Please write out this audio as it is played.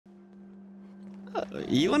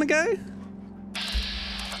You want to go?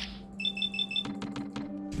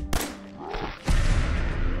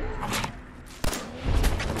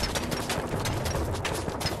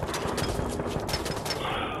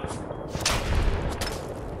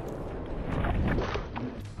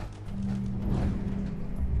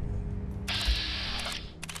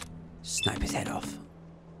 Snipe his head off.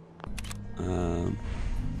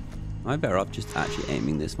 I'm better off just actually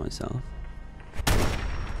aiming this myself.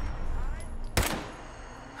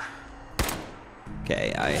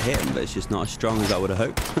 Okay, I hit him, but it's just not as strong as I would have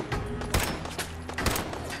hoped.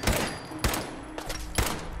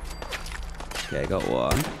 Okay, I got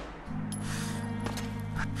one.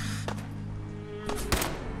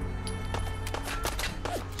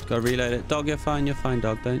 Just gotta reload it. Dog, you're fine,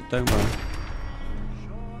 dog. Don't worry.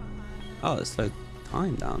 Oh, it slowed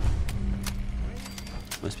time down.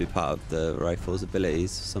 Must be part of the rifle's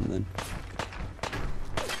abilities or something.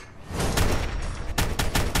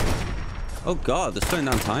 Oh god, the slowing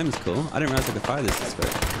down time is cool. I didn't realize I could fire this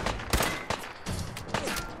quick.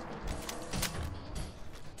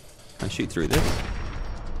 Can I shoot through this?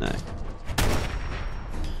 No.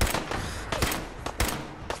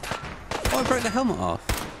 Oh, I broke the helmet off.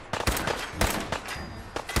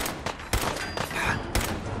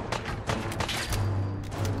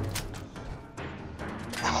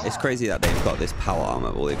 It's crazy that they've got this power armor,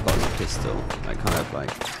 all they've got is a pistol. That kind of like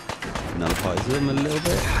nullifies them a little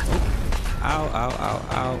bit. Oh. Ow, ow, ow,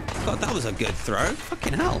 ow. God, that was a good throw.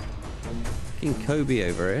 Fucking hell. Fucking Kobe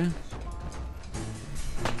over here.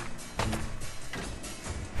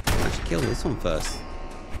 I should kill this one first.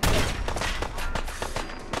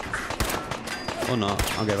 Or not.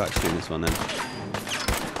 I'll go back to doing this one then.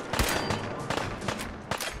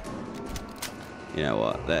 You know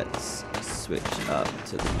what? Let's switch up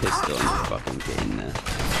to the pistol and fucking get in there.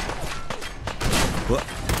 What?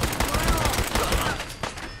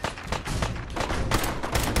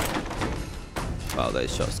 Well,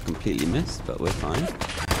 those shots completely missed, but we're fine.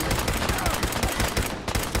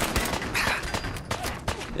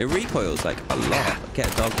 It recoils like a lot.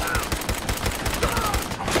 Get a dog.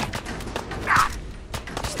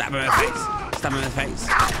 Stab him in the face. Stab him in the face.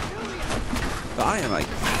 But I am like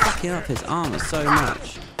fucking up his armor so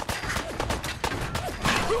much.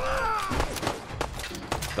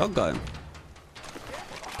 Dog got him.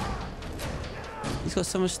 He's got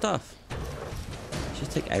so much stuff.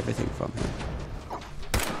 Just take everything from him.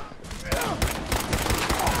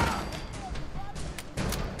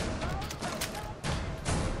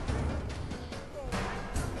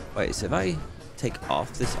 Wait, so if I take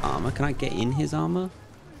off this armor, can I get in his armor?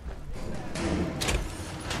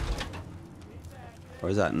 Or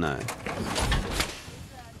is that no?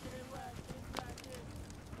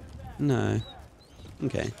 No.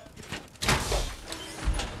 Okay.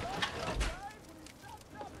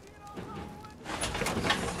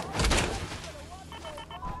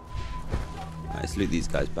 Right, let's loot these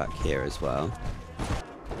guys back here as well.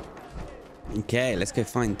 Okay, let's go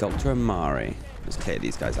find Dr. Amari. Let's clear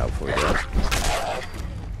these guys out for you.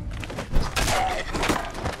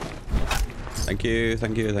 Thank you,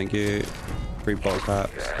 thank you, thank you. 3 ball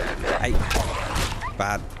caps. Hey.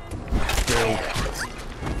 Bad. Kill.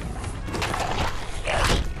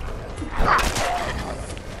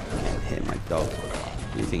 Can't hit my dog.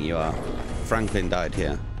 Who do you think you are? Franklin died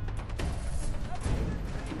here.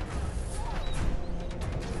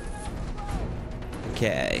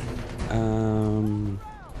 Okay.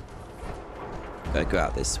 Gotta go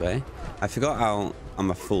out this way. I forgot how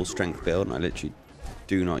I'm a full strength build and I literally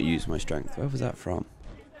do not use my strength. Where was that from?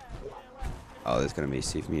 Oh, there's gonna be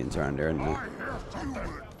super mutants around here, isn't there?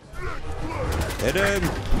 Hit him!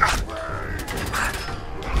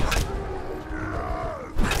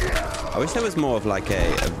 I wish there was more of like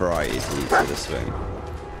a variety to the swing.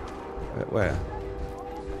 Where?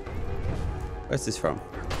 Where's this from?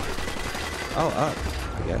 Oh, up,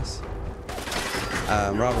 I guess.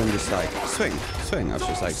 Rather than just like swing. I was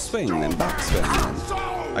just like swing, then back swing,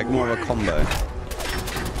 then like more of a combo.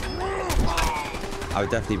 I would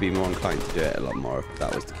definitely be more inclined to do it a lot more if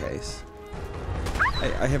that was the case.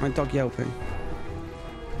 Hey, I hear my dog yelping.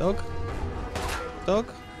 Dog?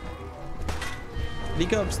 Dog? Did he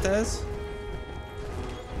go upstairs?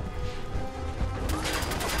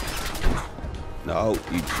 No,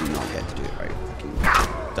 you do not get to do it right. Fucking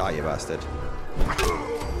die, you bastard.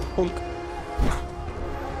 Punk.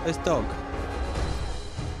 Where's dog?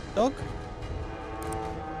 Dog?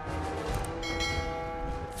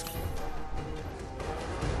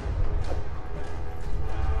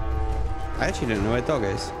 I actually don't know where dog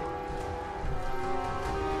is.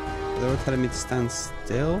 They were telling me to stand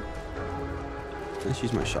still. Let's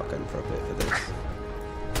use my shotgun for a bit for this.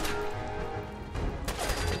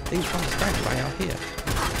 Think fast, right out here.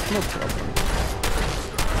 No problem.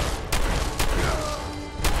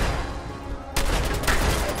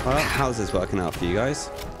 Well, how's this working out for you guys?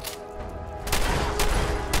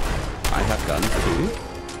 I have guns too.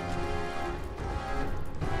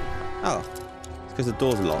 Oh, it's because the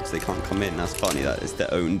door's locked, so they can't come in. That's funny. That it's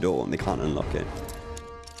their own door and they can't unlock it.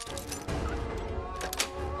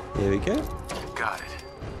 Here we go. Got it.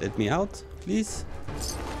 Let me out, please.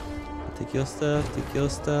 Take your stuff. Take your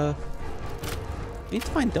stuff. I need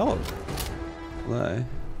to find dog. Hello.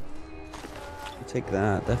 Take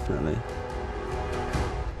that, definitely.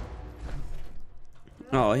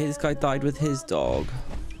 Oh, this guy died with his dog.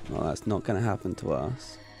 Well, that's not going to happen to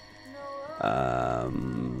us.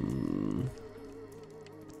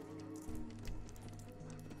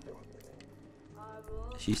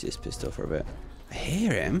 Let's use this pistol for a bit. I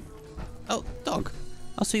hear him. Oh, dog.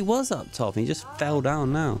 Oh, so he was up top and he just fell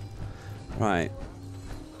down now. Right.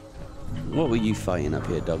 What were you fighting up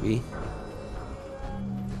here, doggy?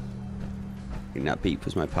 I think that beep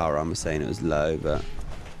was my power armor saying it was low, but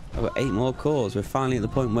I've got 8 more cores. We're finally at the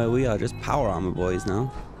point where we are just power armor boys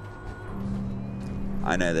now.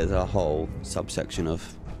 I know there's a whole subsection of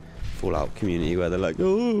Fallout community where they're like,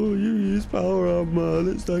 oh, you use power armor,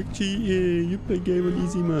 that's like cheating, you play game on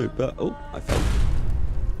easy mode. But, oh, I fell.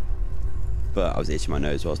 But I was itching my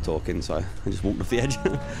nose while I was talking, so I just walked off the edge.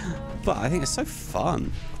 But I think it's so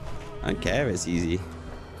fun. I don't care if it's easy.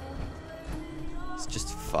 It's just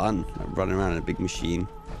fun, like running around in a big machine.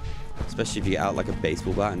 Especially if you get out like a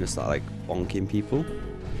baseball bat and just start like bonking people.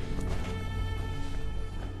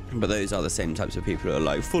 But those are the same types of people who are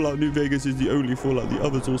like, Fallout New Vegas is the only Fallout, the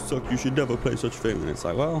others all suck, you should never play such a thing. And it's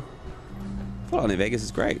like, well, Fallout New Vegas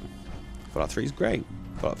is great. Fallout 3 is great.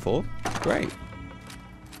 Fallout 4, great.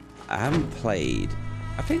 I haven't played,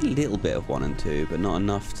 I played a little bit of 1 and 2, but not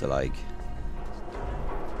enough to like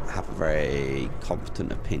have a very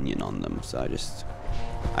competent opinion on them. So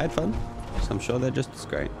I had fun. So I'm sure they're just as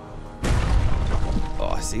great.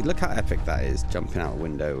 Oh, see, look how epic that is, jumping out a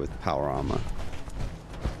window with power armor.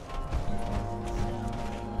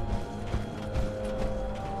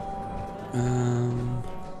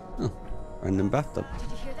 Oh, random bathtub. Did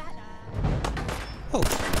you hear that? Oh,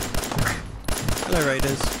 hello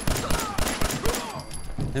Raiders.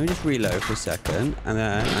 Let me just reload for a second, and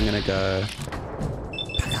then I'm gonna go.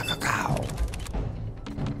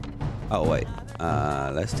 Oh wait,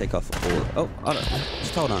 let's take off all. Oh,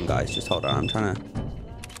 just hold on, guys. Just hold on. I'm trying to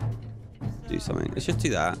do something. Let's just do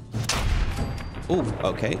that. Oh,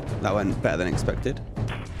 okay, that went better than expected.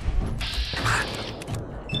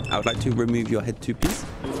 I would like to remove your head too, please.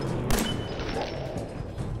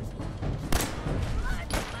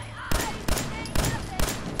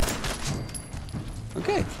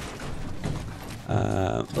 Okay.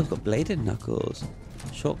 Oh, it's got bladed knuckles.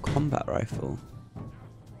 Short combat rifle.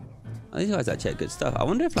 Oh, these guys actually had good stuff. I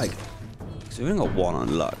wonder if, like, because we've only got 1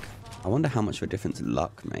 on luck. I wonder how much of a difference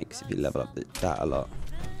luck makes if you level up that a lot.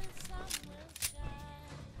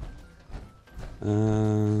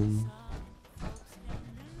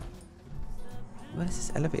 Where does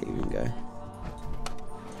this elevator even go?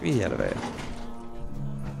 Give me the elevator.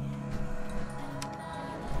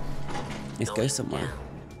 Let's go somewhere.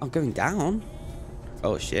 Oh, going down?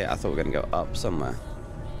 Oh shit, I thought we were gonna go up somewhere.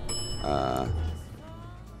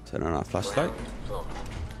 Turn on our flashlight.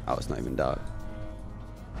 Oh, it's not even dark.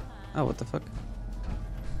 Oh, what the fuck?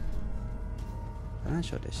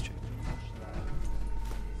 Financial district.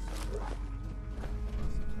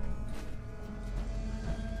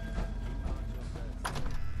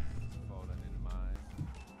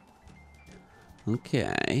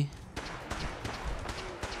 Okay.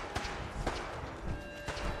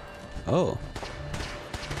 Oh.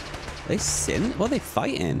 They sin? What are they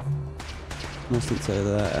fighting? More synths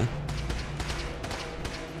over there.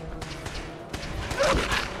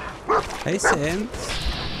 Hey, synths.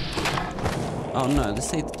 Oh no, let's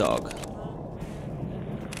save the dog.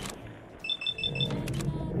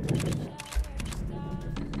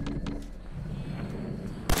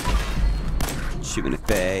 Shoot in the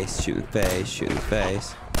face, shoot in the face, shoot in the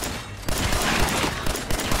face.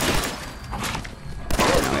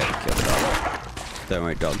 Now we have to kill the dog. Don't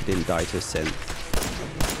worry, dog didn't die to a synth.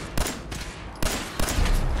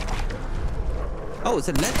 Oh, it's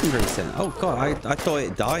a legendary synth. Oh god, I thought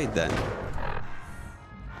it died then.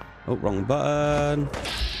 Oh, wrong button.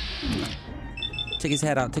 Take his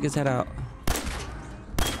head out, take his head out.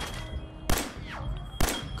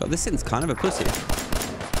 God, this synth's kind of a pussy.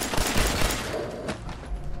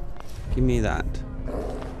 Give me that.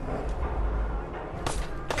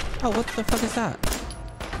 Oh, what the fuck is that?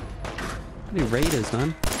 Any raiders,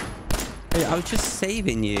 man? Hey, I was just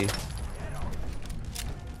saving you.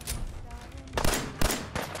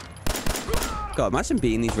 God, imagine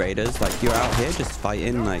being these raiders. Like, you're out here just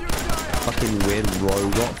fighting, like, fucking weird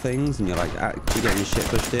robot things, and you're, like, actually getting your shit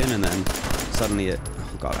pushed in, and then suddenly it...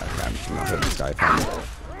 Oh, God, I'm not hurting this guy.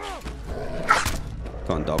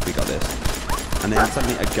 Come on, dog, we got this. And then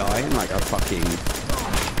suddenly a guy in, like, a fucking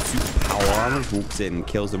super power armor walks in,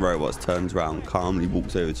 kills the robots, turns around, calmly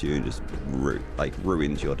walks over to you, and just,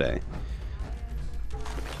 ruins your day.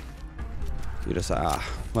 You're just like, ah,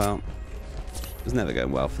 well, it was never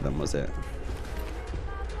going well for them, was it?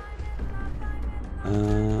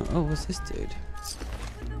 Oh, what's this dude?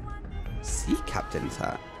 Sea captain's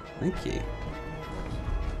hat. Thank you.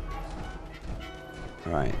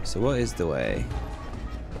 Alright, so what is the way?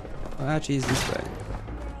 What actually is this way?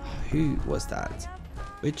 Who was that?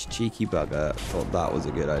 Which cheeky bugger thought that was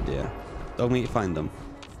a good idea? Dog meat, find them.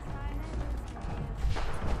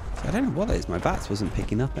 I don't know what it is. My bats wasn't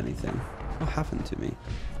picking up anything. What happened to me?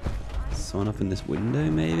 Someone up in this window,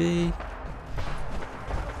 maybe?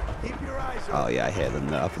 Oh yeah, I hear them.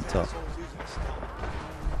 They're up on top.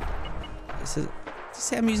 Does it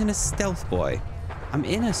say I'm using a stealth boy? I'm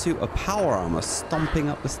in a suit of power armor, stomping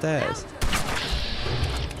up the stairs.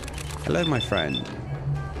 Hello, my friend.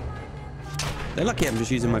 They're lucky I'm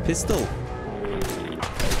just using my pistol.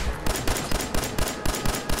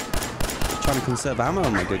 Just trying to conserve ammo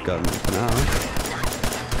on my good gun for now.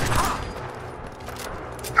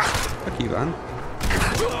 Fuck you, man.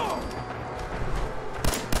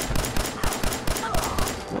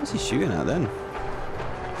 What was he shooting at then?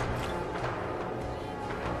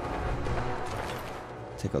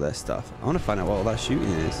 Take all their stuff. I want to find out what all that shooting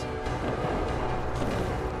is.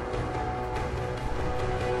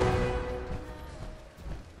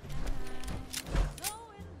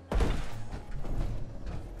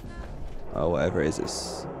 Oh, whatever it is,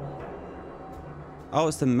 it's... Oh,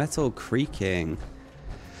 it's the metal creaking.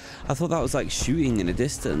 I thought that was like shooting in a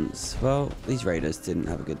distance. Well, these raiders didn't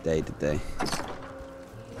have a good day, did they?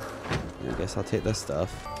 I guess I'll take their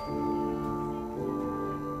stuff.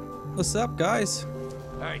 What's up, guys?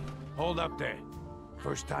 Hey, hold up there.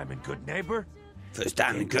 First time in Good Neighbor? First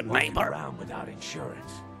time in Good Neighbor. Around without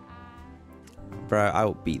insurance. Bro, I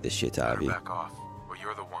will beat the shit out of you. Back off, or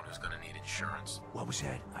you're the one who's gonna need insurance. What was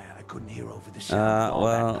that? I couldn't hear over the sound.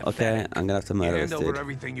 Well, okay. I'm gonna have to murder this hand over dude.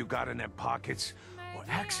 everything you got in them pockets, or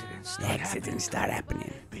accidents Start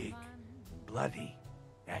happening. Big, bloody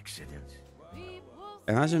accidents.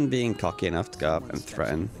 Imagine being cocky enough to go up and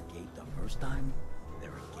threaten.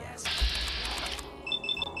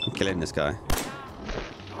 I'm killing this guy.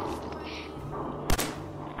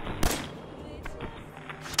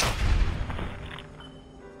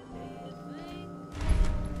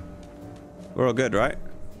 We're all good, right?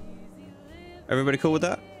 Everybody cool with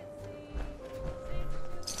that?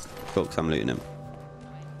 Cool, because I'm looting him.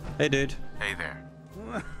 Hey, dude. Hey there.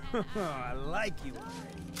 I like you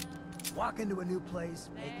already. Walk into a new place,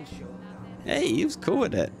 make a show. Hey, he was cool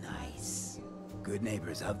with it. Nice. Good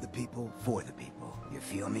neighbors of the people, for the people. You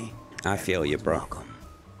feel me? I feel you, bro. Welcome.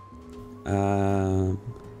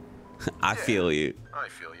 I feel you. I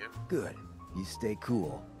feel you. Good. You stay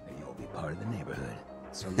cool, and you'll be part of the neighborhood.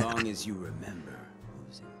 So long as you remember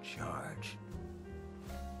who's in charge.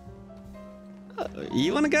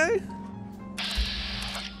 You want to go?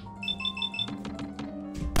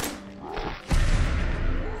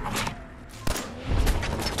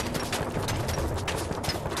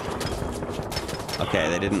 Okay,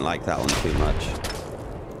 they didn't like that one too much.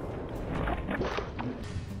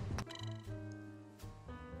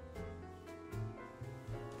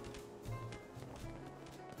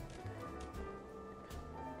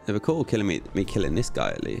 They were cool killing me killing this guy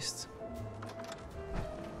at least.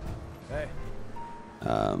 Hey.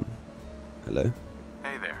 Hello?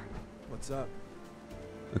 Hey there. What's up?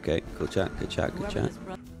 Okay, cool chat, good chat, good chat.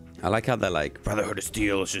 I like how they're like, Brotherhood of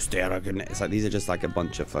Steel is just there. It's like, these are just like a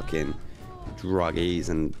bunch of fucking druggies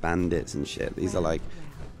and bandits and shit. These are like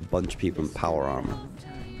a bunch of people in power armor.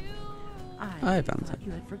 Hi, Valentine.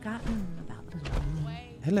 You had forgotten about the little...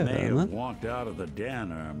 Hello, May have Valentine. walked out of the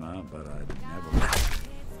den, Irma, but I'd never...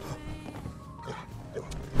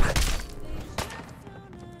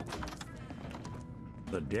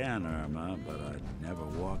 The den, Irma, but I'd never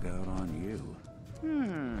walk out on you.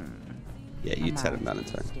 Yeah, you tell him,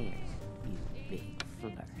 Valentine. You big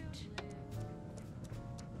flirt.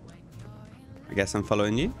 I guess I'm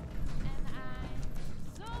following you.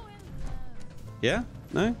 Yeah?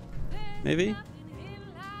 No? Maybe?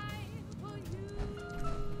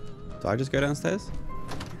 Do I just go downstairs?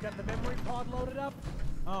 You got the memory pod loaded up?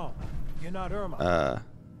 Oh, you're not Irma.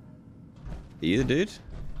 Are you the dude?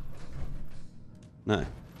 No.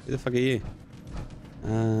 Who the fuck are you?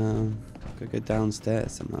 Gotta go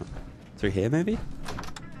downstairs somehow. Through here, maybe?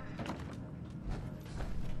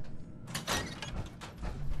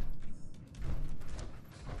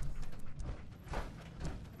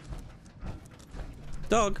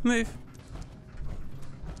 Dog, move.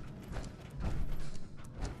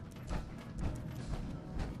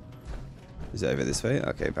 Is it over this way?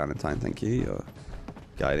 Okay, Valentine, thank you. You're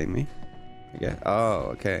guiding me. Okay. Oh,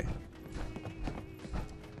 okay.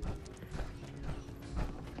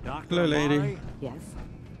 Hello, lady. Yes,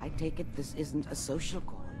 I take it this isn't a social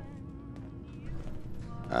call.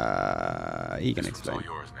 You can This one's all explain.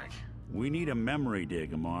 yours, Nick. We need a memory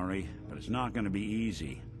dig, Amari, but it's not going to be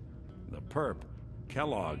easy. The perp,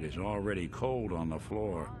 Kellogg, is already cold on the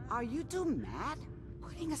floor. Are you two mad?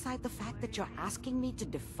 Putting aside the fact that you're asking me to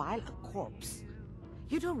defile a corpse,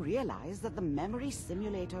 you don't realize that the memory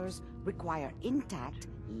simulators require intact,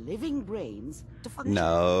 living brains to function.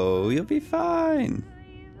 No, you'll be fine.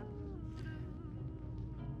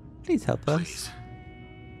 Please help us. Please.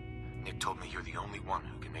 Nick told me you're the only one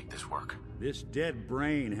who can make this work. This dead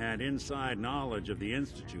brain had inside knowledge of the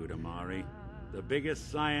Institute, Amari. The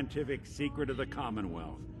biggest scientific secret of the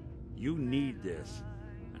Commonwealth. You need this.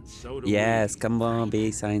 And so do Yes, we. come on, be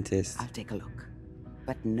a scientist. I'll take a look,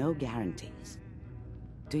 but no guarantees.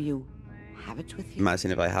 Do you have it with you?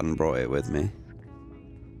 Imagine if I hadn't brought it with me.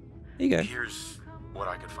 Here you go. Here's what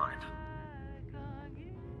I could find.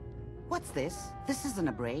 What's this? This isn't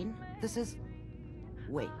a brain. This is...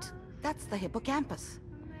 Wait, that's the hippocampus.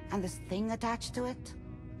 And this thing attached to it?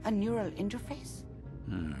 A neural interface?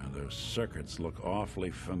 Those circuits look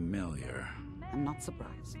awfully familiar. I'm not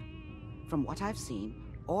surprised. From what I've seen,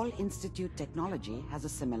 all Institute technology has a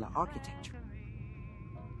similar architecture.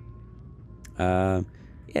 Yeah,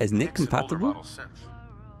 is Nick Nick's an older compatible? model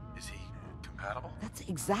synth. Is he compatible? That's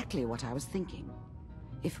exactly what I was thinking.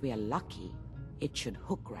 If we are lucky, it should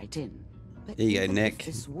hook right in. But Here you go, even Nick. if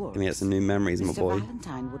this Give me some new works, memories, my Mr. boy.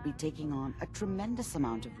 Valentine would be taking on a tremendous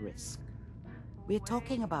amount of risk. We're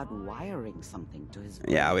talking about wiring something to his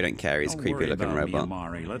brain. Yeah, we don't care. He's a Don't creepy worry looking about me, robot.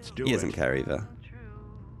 Amari. Let's do He it. doesn't care either.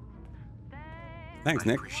 Thanks, I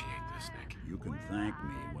Nick. appreciate this, Nick. You can thank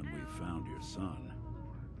me when we've found your son.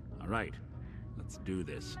 All right, let's do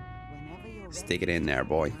this. Whenever you're ready, Stick it in there,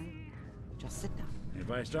 boy. just sit down. If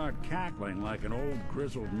I start cackling like an old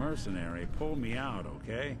grizzled mercenary, pull me out,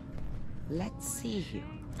 okay? Let's see here.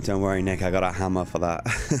 Don't worry, Nick. I got a hammer for that.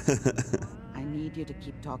 I need you to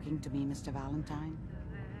keep talking to me, Mr. Valentine.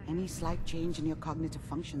 Any slight change in your cognitive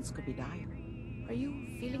functions could be dire. Are you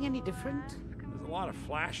feeling any different? There's a lot of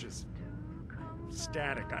flashes.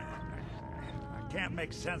 Static. I can't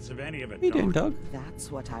make sense of any of it. What are you doing, dog?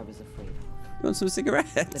 That's what I was afraid of. You want some The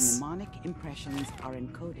cigarettes? mnemonic impressions are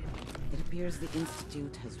encoded. It appears the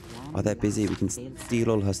Institute has one. Oh, they're busy. We can last failed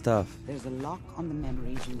steal all her stuff. There's a lock on the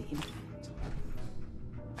memories in the implant.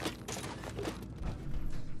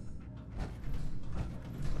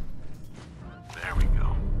 There we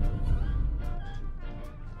go.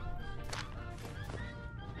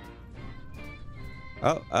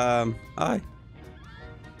 Oh, hi.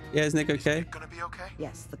 Yeah, is Nick okay? Gonna be okay?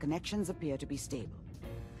 Yes, the connections appear to be stable.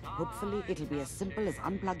 Hopefully, it'll be as simple as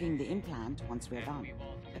unplugging the implant once we're done.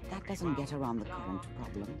 But that doesn't get around the current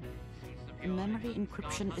problem. The memory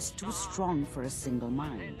encryption is too strong for a single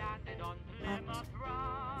mind. But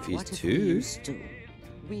If he's what if we two. used to?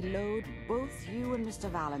 We load both you and Mr.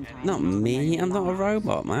 Valentine. Not into me. memory I'm not a minds.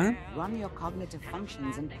 robot, man. Run your cognitive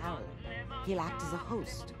functions in parallel. He'll act as a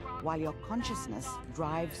host, while your consciousness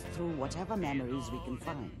drives through whatever memories we can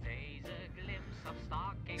find.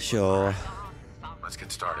 Sure. Let's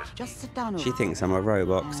get started. Just sit down. She over thinks there I'm a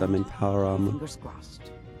robot because I'm in and power armor. Fingers crossed.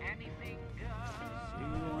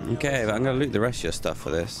 Okay, but I'm gonna loot the rest of your stuff for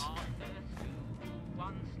this.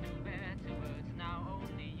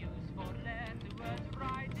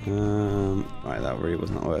 Right, that really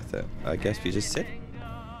was not worth it. I guess we just sit.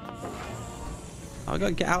 I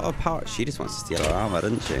gotta get out of power. She just wants to steal our armor,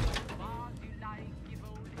 doesn't she?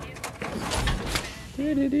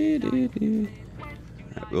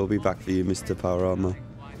 Right, we'll be back for you, Mr. Power Armor.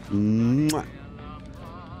 Mwah.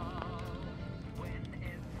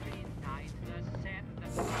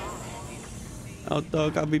 Oh,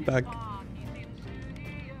 dog, I'll be back.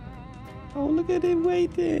 Oh, look at him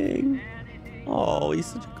waiting. Oh, he's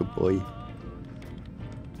such a good boy.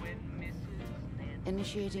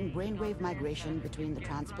 Initiating brainwave migration between the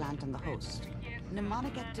transplant and the host.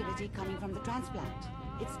 Mnemonic activity coming from the transplant.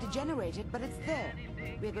 It's degenerated, but it's there.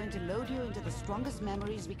 We're going to load you into the strongest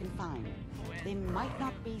memories we can find. They might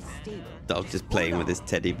not be stable. Dog just playing with his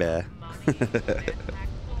teddy bear.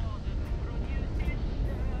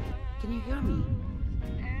 Can you hear me?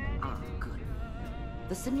 Ah, good.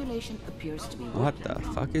 The simulation appears to be What working,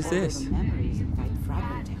 the fuck is although this? the memories are quite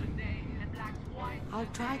fragmentary. I'll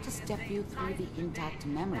try to step you through the intact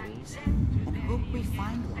memories and hope we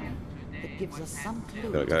find one that gives us some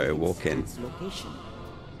clue Gotta to go the walk in. Institute's location.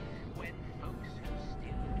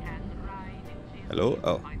 Hello?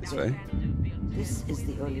 Oh, this way. This is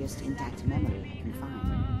the earliest intact memory I can find.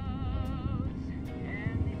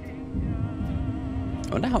 I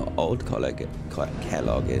wonder how old Kellogg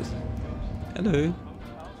is. Hello.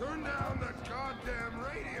 Turn down that goddamn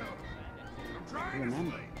radio. I'm trying to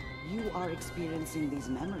Remember, you are experiencing these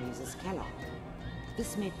memories as Kellogg.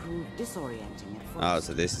 This may prove disorienting at first. Oh,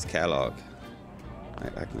 so this is Kellogg.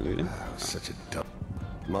 I can loot him. Such a dumb.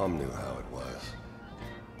 Mom knew how it was.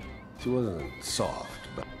 She wasn't soft,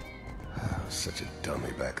 but such a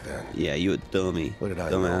dummy back then. Yeah, you a dummy. What did I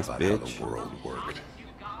know Dumbass about bitch. how the world worked?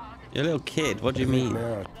 You're a little kid. What do you I think mean?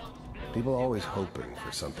 now, people are always hoping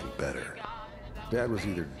for something better. Dad was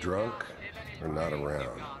either drunk or not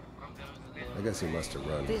around. I guess he must have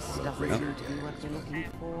run This one of doesn't the seem Raider to be what gangs, you're but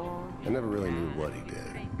looking for. I never really knew what he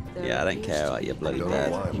did. Yeah, I don't care about your bloody Don't know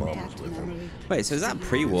dad. why Mom was with him. Wait, so is that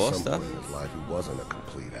pre-war At some stuff? point in his life, he wasn't a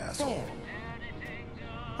complete asshole. There.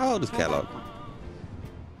 How old is Kellogg?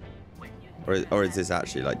 Or is this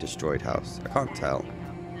actually like destroyed house? I can't tell.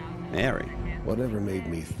 Mary. Whatever made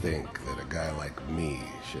me think that a guy like me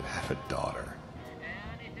should have a daughter?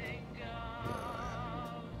 No,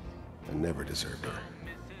 I never deserved her.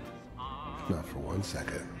 Not for 1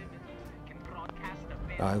 second.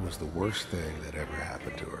 I was the worst thing that ever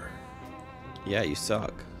happened to her. Yeah, you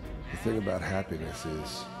suck. The thing about happiness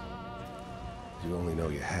is you only know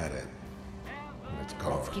you had it when it's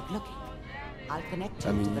gone. Let's keep looking. I'll connect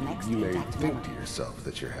I you to the mean, next you may intact think memory. to yourself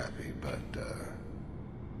that you're happy, but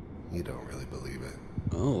you don't really believe it.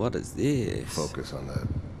 Oh, what is this? Focus on the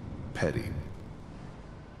petty.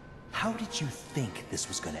 How did you think this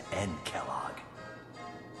was gonna end, Kellogg?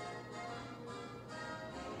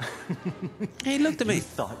 Hey, look at You me.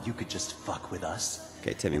 thought you could just fuck with us?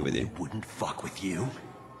 Okay, take me with you. We wouldn't fuck with you?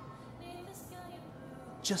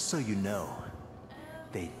 Just so you know,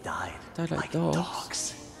 they died, Died like like dogs?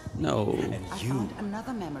 dogs. No. And I you found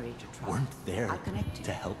another memory to try. weren't there I'll connect you.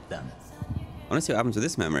 to help them. I want to see what happens with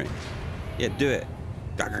this memory. Yeah, do it.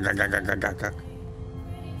 Gak, gak, gak, gak, gak, gak, gak.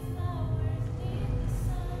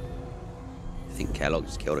 I think Kellogg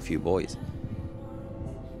just killed a few boys.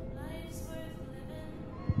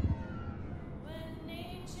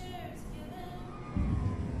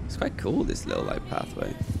 It's quite cool, this little like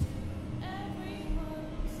pathway.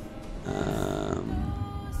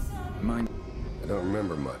 I don't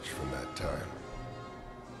remember much from that time.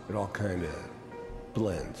 It all kind of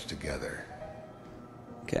blends together.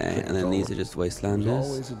 Okay, and then these are just There's wastelanders.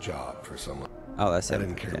 always a job for someone. Oh, that's I it.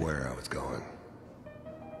 didn't care Okay. where I was going.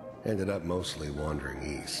 Ended up mostly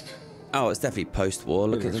wandering east. Oh, it's definitely post-war.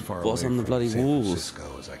 Look at As far what's away on the from bloody San walls.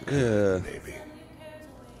 Francisco as I could, Yeah. maybe.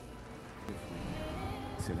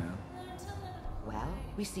 Sit down. Well,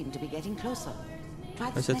 we seem to be getting closer. Try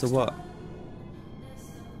I this said to next what? one.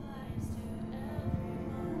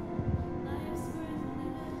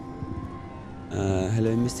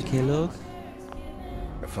 Hello, Mr. Kellogg.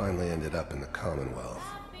 I finally ended up in the Commonwealth.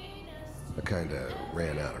 I kinda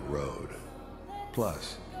ran out of road.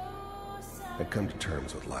 Plus, I'd come to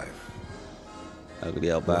terms with life. Look at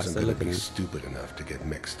the old I wasn't bastard. gonna Look at be him. stupid enough to get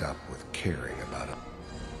mixed up with caring about it.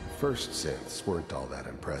 First synths weren't all that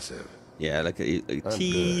impressive. Yeah, look at you. I'm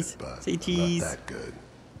Cheese. good, but Say I'm cheese. not that good.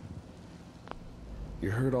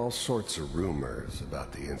 You heard all sorts of rumors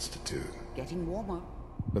about the Institute, Getting warmer.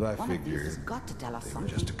 but I One of these has figured got to tell us they were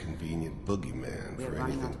something. just a convenient boogeyman We're for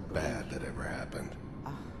running anything out of bad brain. that ever happened.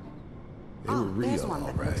 They Ah, were there's real, one all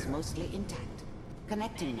that looks right. mostly intact.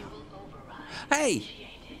 Connecting now. Hey!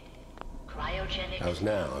 I was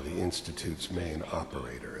now the Institute's main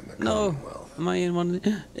operator in the No. Commonwealth. Am I in one of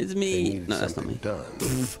the... It's They me. needed No, that's not something me.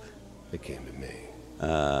 done. They came to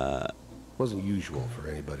me. Wasn't usual for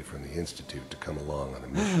anybody from the Institute to come along on a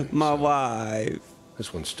mission. My so wife.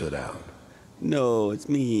 This one stood out. No, it's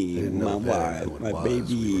They me. didn't My know then who wife. it My was we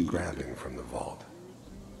were baby. grabbing from the vault.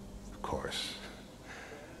 Of course,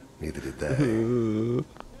 neither did they.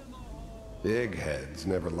 The eggheads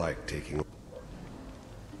never liked taking.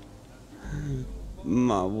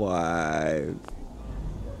 My wife.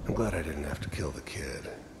 I'm glad I didn't have to kill the kid.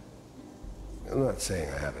 I'm not saying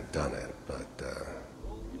I haven't done it, but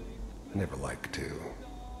I never like to.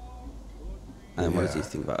 And what does he Yeah.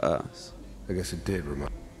 think about us? I guess it did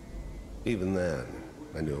remind. Even then,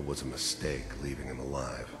 I knew it was a mistake leaving him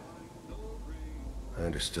alive. I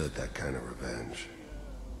understood that kind of revenge.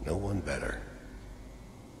 No one better.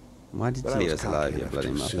 Why did But you I leave was us alive, cocky you enough bloody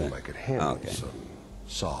to assume muppet? I could handle Oh, okay. some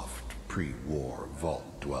soft, pre-war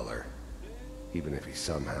vault dweller, even if he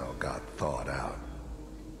somehow got thawed out.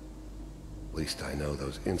 At least I know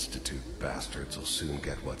those Institute bastards will soon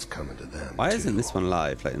get what's coming to them. Why too. isn't this one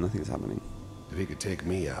live? Like, nothing's happening. If he could take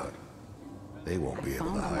me out, they won't be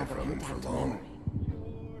able to hide from him for long.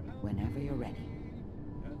 Whenever you're ready.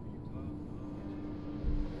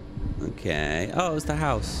 Okay. Oh, it's the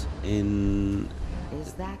house in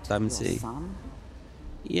Is that Diamond your City. son?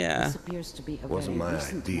 Yeah. This appears to be a It wasn't very my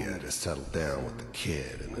recent idea memory. to settle down with the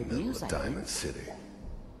kid in the Good middle news, of I think. Diamond City.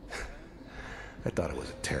 I thought it was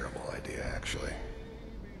a terrible idea, actually.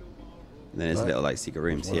 And then there's But little like secret it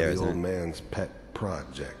rooms was one here, of the old isn't it? man's pet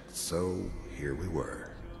project, so here we were.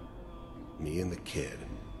 Me and the kid.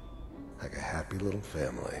 Like a happy little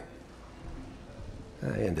family.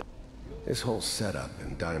 This whole setup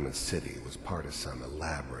in Diamond City was part of some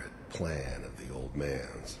elaborate plan of the old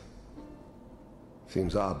man's.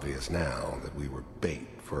 Seems obvious now that we were bait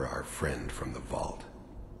for our friend from the vault.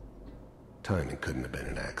 Timing couldn't have been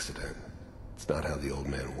an accident. It's not how the old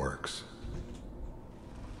man works.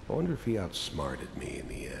 I wonder if he outsmarted me in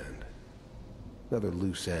the end. Another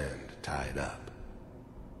loose end tied up.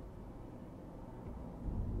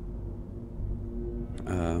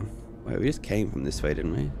 Wait, we just came from this way,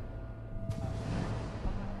 didn't we?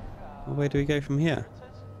 Well, where do we go from here?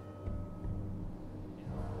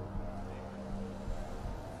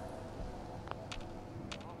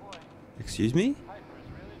 Excuse me?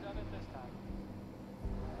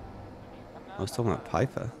 I was talking about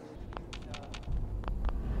Piper.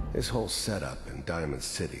 This whole setup in Diamond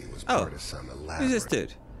City was Oh, part of some elaborate... who's this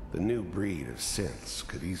dude? The new breed of synths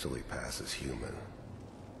could easily pass as human.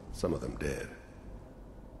 Some of them did.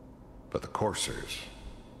 But the coursers,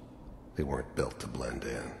 they weren't built to blend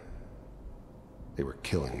in. They were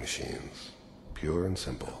killing machines, pure and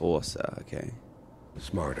simple. Corsa, okay.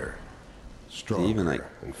 Smarter, stronger, even, like,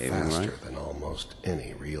 and aiming, faster right? than almost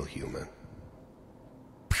any real human.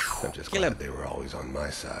 I'm just Kill glad him. they were always on my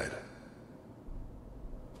side.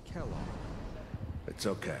 Kellogg. It's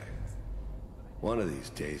okay. One of these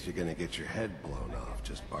days, you're gonna get your head blown off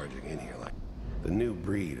just barging in here like the new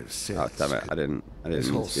breed of synths. Oh, damn it. I didn't This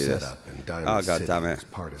mean whole to do this. setup in Diamond Oh, god City damn it. was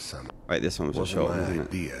part of some... Wait, this one was a Wasn't short my one, isn't it?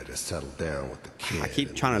 idea to settle down with the kid. I keep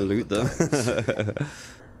in trying to the loot middle them. of Diamond City.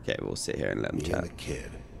 Okay, we'll sit here and let them Me chat. and the kid.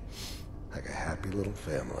 Like a happy little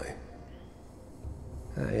family.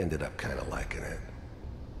 I ended up kind of liking it.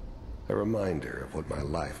 A reminder of what my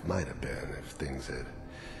life might have been if things had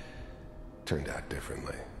turned out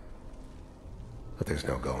differently. But there's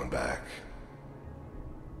no going back.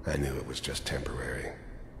 I knew it was just temporary.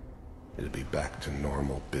 It'd be back to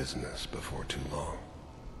normal business before too long.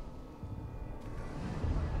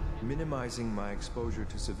 Minimizing my exposure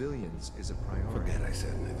to civilians is a priority. Forget I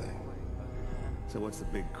said anything. So what's the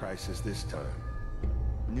big crisis this time?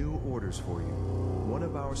 New orders for you. One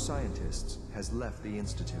of our scientists has left the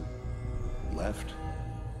Institute. Left?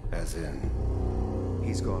 As in...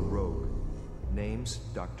 He's gone rogue. Name's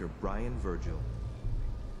Dr. Brian Virgil.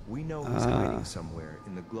 We know he's hiding somewhere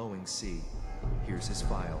in the glowing sea. Here's his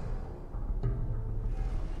file.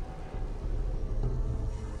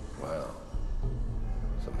 Wow.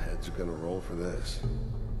 Some heads are gonna roll for this.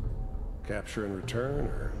 Capture and return,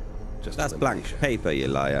 or just That's blank elimination? paper, you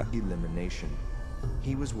liar. Elimination.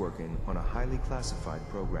 He was working on a highly classified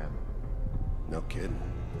program. No kidding.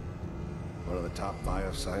 One of the top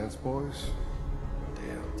bioscience boys?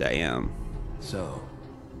 Damn. Damn. So,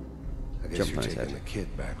 I guess Jumped you're on his taking head. the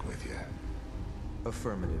kid back with you.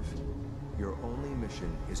 Affirmative. Your only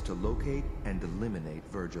mission is to locate and eliminate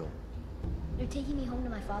Virgil. You're taking me home to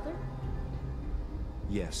my father?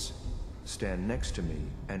 Yes. Stand next to me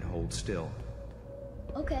and hold still.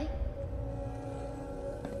 Okay.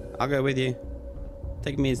 I'll go with you.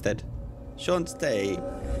 Take me instead. Sean, stay.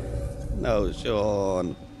 No,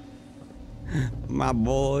 Sean. My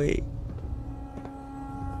boy.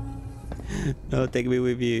 No, take me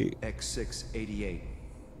with you. X688.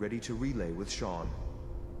 Ready to relay with Sean.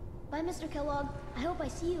 Bye, Mr. Kellogg. I hope I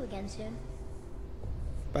see you again soon.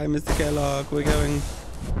 Bye, Mr. Kellogg. We're going.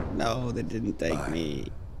 No, they didn't take Bye. me.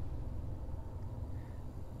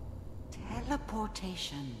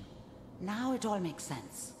 Teleportation. Now it all makes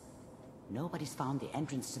sense. Nobody's found the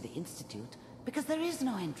entrance to the Institute because there is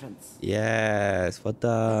no entrance. Yes, well Let me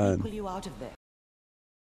done. pull you out of there.